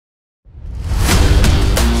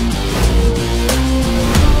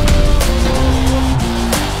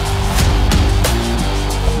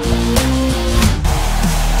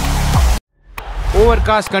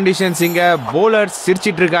Overcast conditions இங்க. bowlers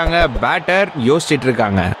சிரிச்சிட்டு இருக்காங்க, பேட்டர் யோசிச்சிட்டு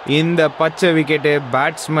இருக்காங்க. இந்த பச்சை விக்கெட்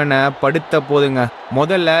பேட்ஸ்மேனை படுத்த போதுங்க.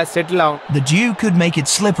 முதல்ல செட்டில் ஆகும். The dew could make it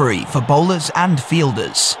slippery for bowlers and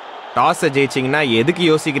fielders. Toss ஜெயிச்சிங்கன்னா எதுக்கு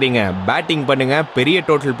யோசிக்கிறீங்க? பேட்டிங் பண்ணுங்க, பெரிய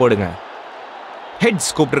டோட்டல் போடுங்க. ஹெட்ஸ்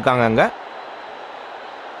கூப்பிட்டுருக்காங்க அங்க.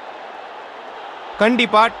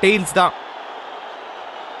 கண்டிப்பா டெய்ல்ஸ் தான்.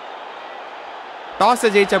 டாஸ்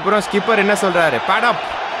ஜெயிச்ச அப்புறம் ஸ்கிப்பர் என்ன சொல்றாரு? Bad up.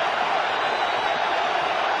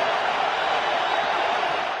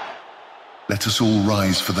 Let us all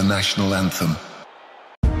rise for the national anthem.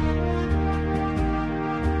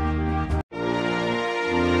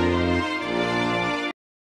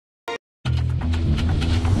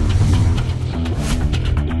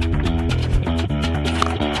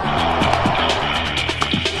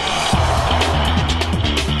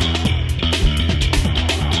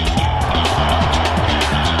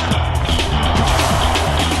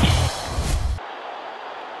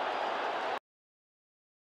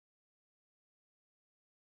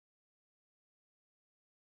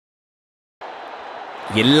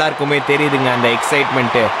 எல்லாருக்குமே தெரியுதுங்க அந்த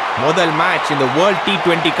எக்ஸைட்மெண்ட். முதல் மேட்ச் இந்த வேர்ல்ட்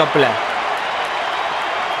T20 கப்ல.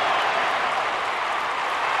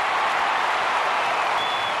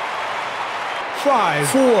 Five,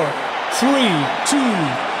 4, 3, 2,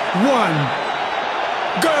 1,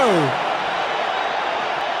 go!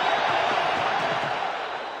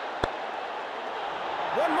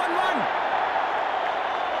 One.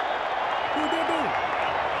 2.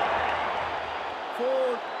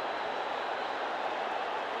 4.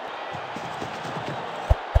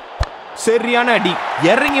 சரியான அடி,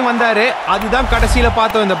 இறங்கி வந்தாரு. அதுதான் கடைசியில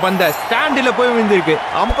பார்த்தோம். இந்த பந்தை ஸ்டாண்டில் போய் விழுந்திருக்கு.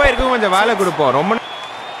 அம்பையருக்கு கொஞ்சம் வேலை கொடுப்போம். ரொம்ப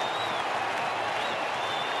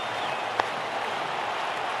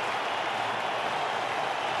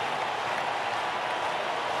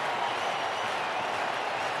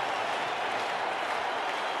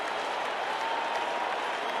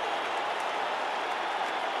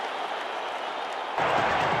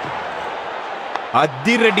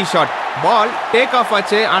அதிரடி ஷாட். பால் டேக் ஆஃப்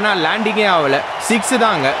ஆச்சு, ஆனா லேண்டிங்கே ஆகல. 6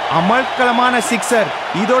 தாங்க, அமல்கலமான சிக்ஸர்.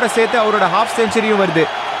 இதோட சேர்த்து அவரோட ஹாஃப் செஞ்சுரியும் வருது.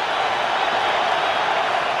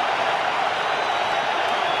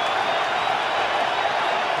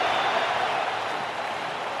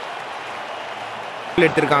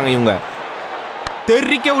 எடுத்திருக்காங்க இவங்க.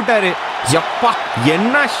 தெரிக்க விட்டாரு. எப்பா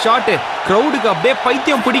என்ன ஷாட்! கிரவுடுக்கு அப்படியே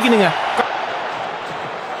பைத்தியம் பிடிக்கணுங்க.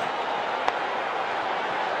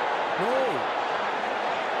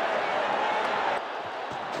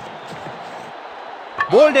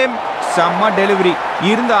 போல்டேம் செம்ம டெலிவரி.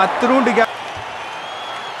 இருந்த அத்ரூண்டு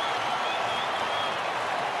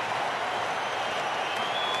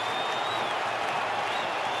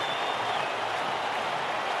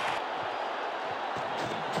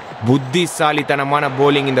புத்திசாலித்தனமான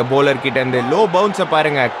போலிங் இந்த போலர் கிட்ட இருந்து. லோ பவுன்ஸ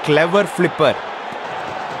பாருங்க, கிளவர் ஃபிளிப்பர்.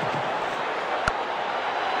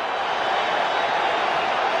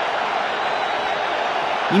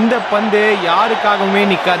 இந்த பந்து யாருக்காகவுமே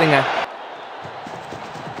நிக்காதுங்க.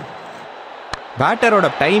 பேட்டரோட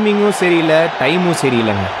டைமிங்கும் சரியில்லை, டைமும்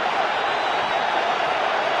சரியில்லைங்க.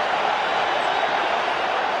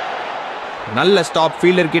 நல்ல ஸ்டாப்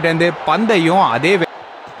ஃபீல்டர் கிட்ட இருந்து. பந்தையும் அதே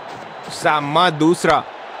செம்ம தூசரா.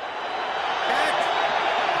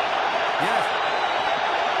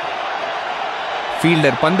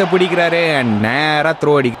 ஃபீல்டர் பந்தை பிடிக்கிறாரு, நேரா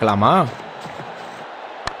த்ரோ அடிக்கலாமா?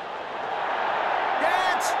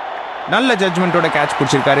 நல்ல ஜட்ஜ்மெண்டோட கேட்ச்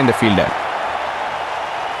பிடிச்சிருக்காரு இந்த ஃபீல்டர்.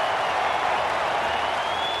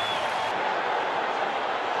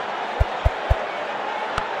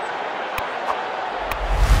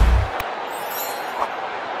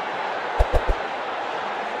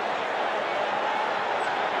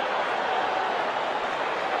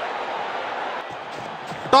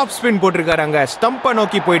 டாப் ஸ்பின் போட்டிருக்காரு. அங்க ஸ்டம்பை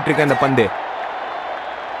நோக்கி போயிட்டு இருக்கு அந்த பந்து.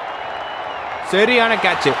 சரியான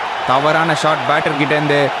கேட்ச். தவறான ஷாட் பேட்டர் கிட்ட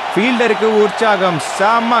இருந்து. ஃபீல்டருக்கு உற்சாகம்.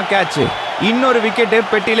 செம்ம கேட்ச். இன்னொரு விக்கெட்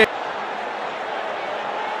பெட்டியில.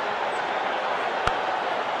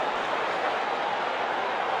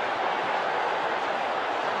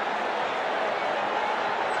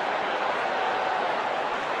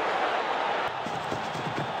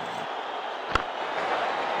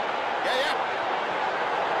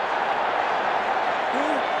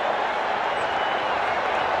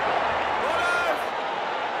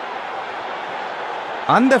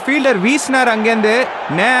 அந்த ஃபீல்டர் வீசினார் அங்கேருந்து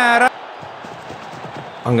நேரா.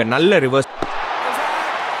 அங்க நல்ல ரிவர்ஸ்.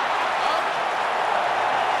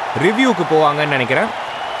 ரிவ்யூக்கு போவாங்கன்னு நினைக்கிறேன்.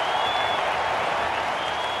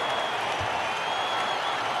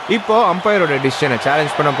 இப்போ அம்பையரோட டிசிஷனை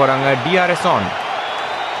சேலஞ்ச் பண்ண போறாங்க. DRS on.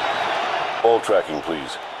 Ball tracking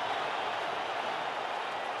please.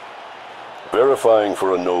 Verifying for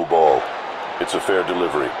a no ball. It's a fair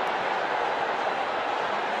delivery.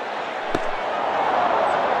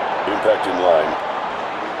 Impact in line.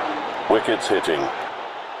 Wickets hitting.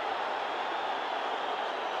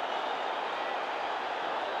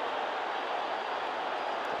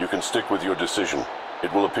 You can stick with your decision.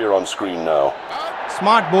 It will appear on screen now.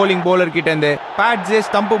 Smart bowling bowler கிட்ட இருந்து bats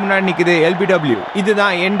stump முன்னாடி நிக்குது LBW.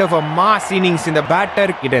 இதுதான் end of a mass innings இந்த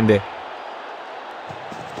batter கிட்ட இருந்து.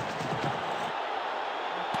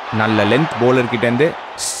 நல்ல length bowler கிட்ட இருந்து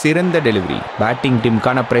சிறந்த டெலிவரி. பேட்டிங்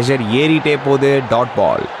டீமுக்கான பிரஷர் ஏறிட்டே போகுது. Dot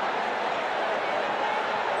ball.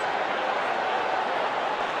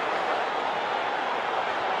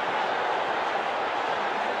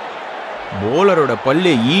 போலரோட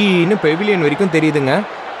பல்லு ஈன்னு பெவிலியன் வரைக்கும் தெரியுதுங்க.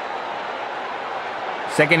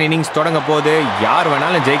 செகண்ட் இன்னிங்ஸ் தொடங்க போது யார்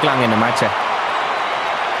வேணாலும் ஜெயிக்கலாங்க இந்த மேட்சை.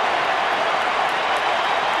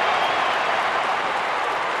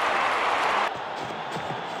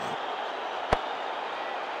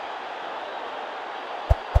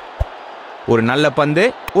 ஒரு நல்ல பந்து,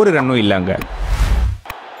 ஒரு ரன்னும் இல்லைங்க.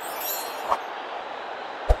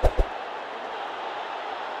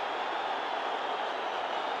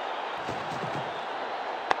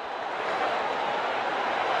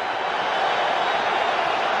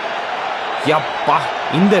 யப்பா,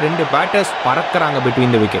 இந்த ரெண்டு பேட்டர்ஸ் பறக்கறாங்க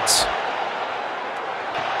between the wickets.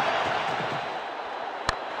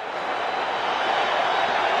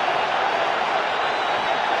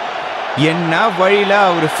 என்ன வழியில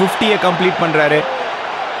அவர் 50 கம்ப்ளீட் பண்றாரு.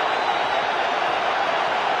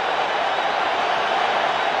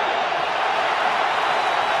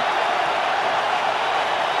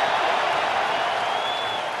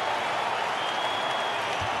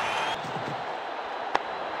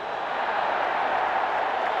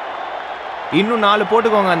 இன்னும் 4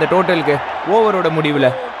 போட்டுக்கோங்க அந்த டோட்டலுக்கு ஓவரோட முடிவில்.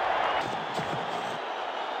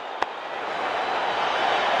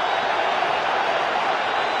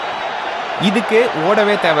 இதுக்கு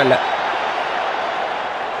ஓடவே தேவையில்ல.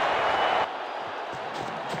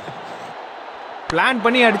 பிளான்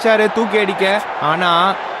பண்ணி அடிச்சாரு தூக்கி அடிக்க, ஆனா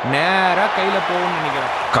நேரா கையில போகும்னு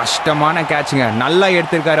நினைக்கிறேன். கஷ்டமான கேட்சுங்க, நல்லா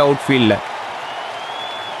எடுத்திருக்காரு அவுட் ஃபீல்ட்ல.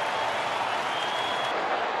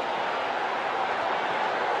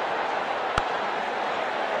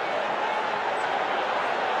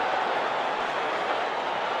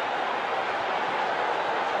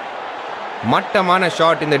 மட்டமான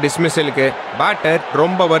ஷாட் இந்த டிஸ்மிஸலுக்கு. பேட்டர்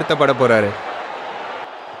ரொம்ப வருத்தப்பட போறாரு.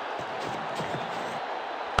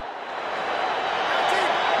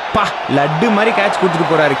 பா, லட்டு மாதிரி கேட்ச்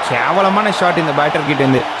கொடுத்துட்டு போறாரு. கேவலமான ஷாட் இந்த பேட்டர் கிட்ட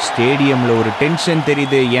இருந்து. ஸ்டேடியம்ல ஒரு டென்ஷன்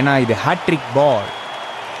தெரியுது, ஏன்னா இது ஹாட்ரிக் பால்.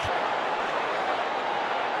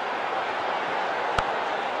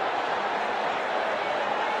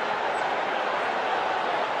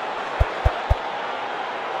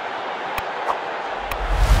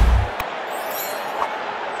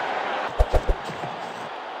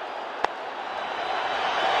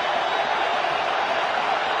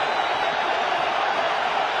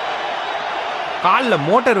 கால்ல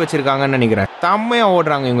மோட்டார் வச்சிருக்காங்கன்னு நினைக்கிறேன். செம்மையா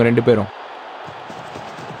ஓடுறாங்க இவங்க ரெண்டு பேரும்.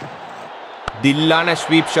 தில்லான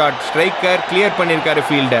ஸ்வீப் ஷாட். ஸ்ட்ரைக்கர் கிளியர் பண்ணிருக்காரு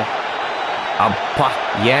ஃபீல்ட. அப்பா,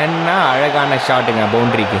 என்ன அழகான ஷாட்டுங்க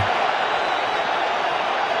பவுண்டரிக்கு.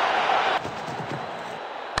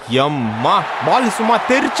 எம்மா, பால் சும்மா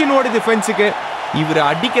தெரிச்சுன்னு ஓடுது ஃபென்ஸுக்கு. இவர்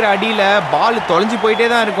அடிக்கிற அடியில பால் தொலைஞ்சு போயிட்டே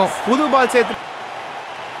தான் இருக்கும். புது பால் சேர்த்து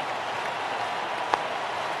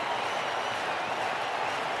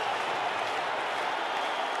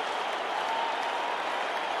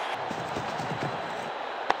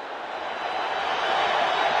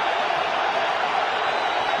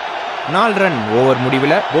நாலு ரன் ஓவர்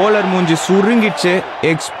முடிவில். போலர் மூஞ்சி சுருங்கிடுச்சு.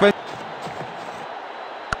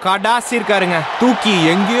 கடாசி இருக்காருங்க, தூக்கி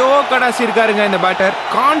எங்கேயோ கடாசி இருக்காருங்க இந்த பேட்டர்.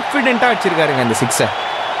 கான்பிடென்டா வச்சிருக்காருங்க இந்த சிக்ஸர்.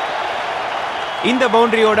 இந்த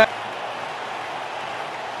பவுண்டரியோட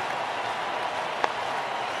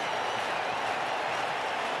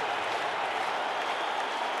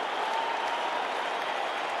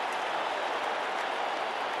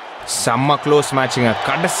செம்ம க்ளோஸ் மேட்சுங்க.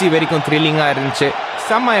 கடைசி வரைக்கும் த்ரில்லிங்கா இருந்துச்சு.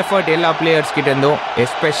 செம்ம எஃபர்ட் எல்லா பிளேயர்ஸ் கிட்ட இருந்தும்,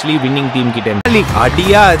 எஸ்பெஷலி வின்னிங் டீம் கிட்ட இருந்து.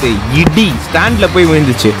 அடியா அது இடி ஸ்டாண்ட்ல போய்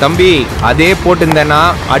விழுந்துச்சு. தம்பி, அதே போட்டிருந்தேன்னா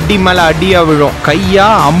அடி மேல அடியா விழும். கையா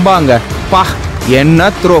அம்பாங்க. பா, என்ன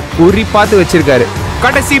த்ரோ, குறி பார்த்து வச்சிருக்காரு.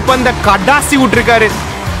 கடைசி பந்த கடாசி விட்டுருக்காரு.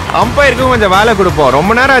 அம்பையருக்கும் கொஞ்சம் வேலை கொடுப்போம்.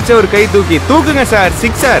 ரொம்ப நேரம் ஆச்சு ஒரு கை தூக்குங்க சார்.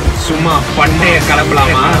 சிக்ஸர். சும்மா பண்ணைய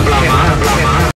கிளம்பலாமா?